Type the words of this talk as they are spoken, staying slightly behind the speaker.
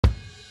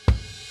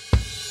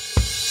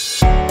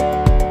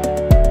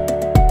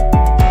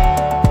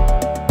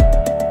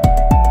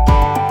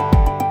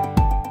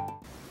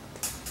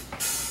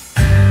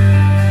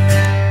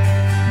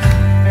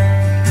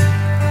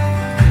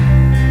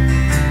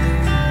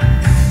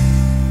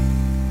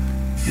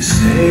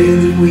say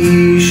that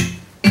we should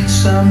meet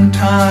some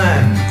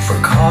time for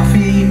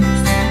coffee.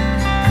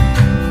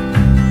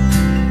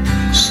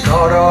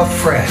 Start off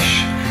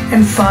fresh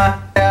and find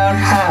out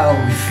how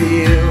we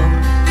feel.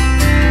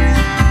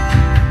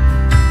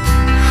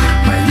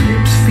 My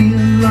lips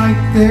feel like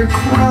they're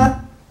crying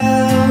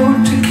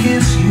out to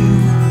kiss you,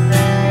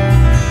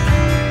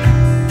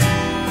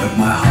 but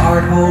my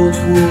heart holds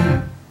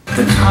wound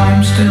the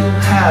time still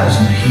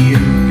hasn't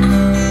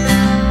healed.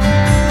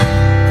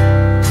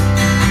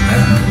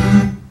 And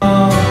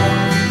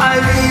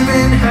I've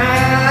even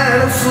had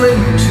a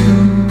fling or two.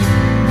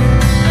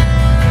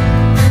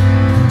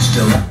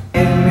 Still I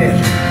admit,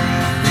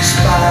 in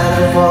spite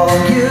of all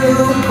you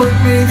put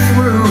me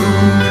through,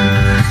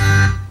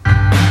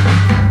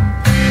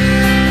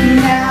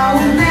 now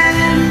and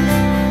then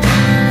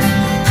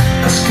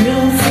I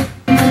still think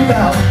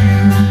about you.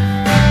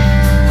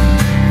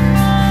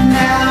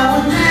 Now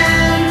and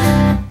then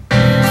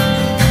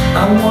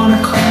I wanna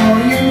call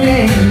your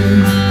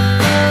name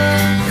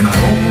and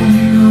hold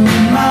you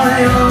in my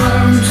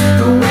arms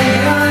the way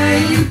I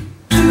used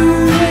to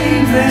way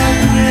back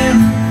when.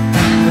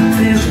 But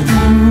there's a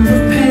world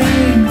of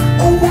pain,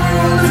 a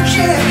world of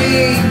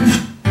change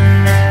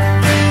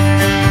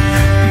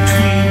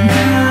between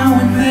now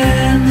and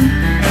then.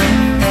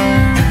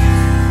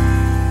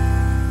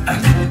 I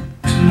guess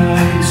it's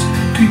nice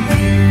to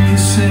hear you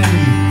say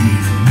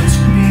you've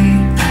missed me.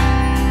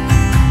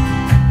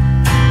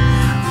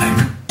 I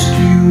missed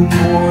you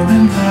more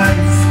than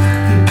life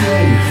the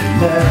day you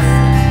left.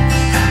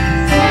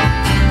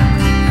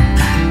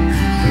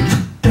 But you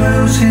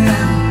chose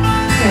him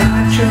and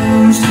I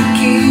chose to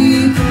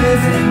keep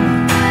living.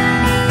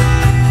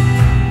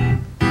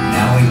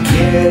 Now we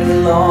get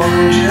along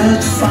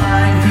just fine.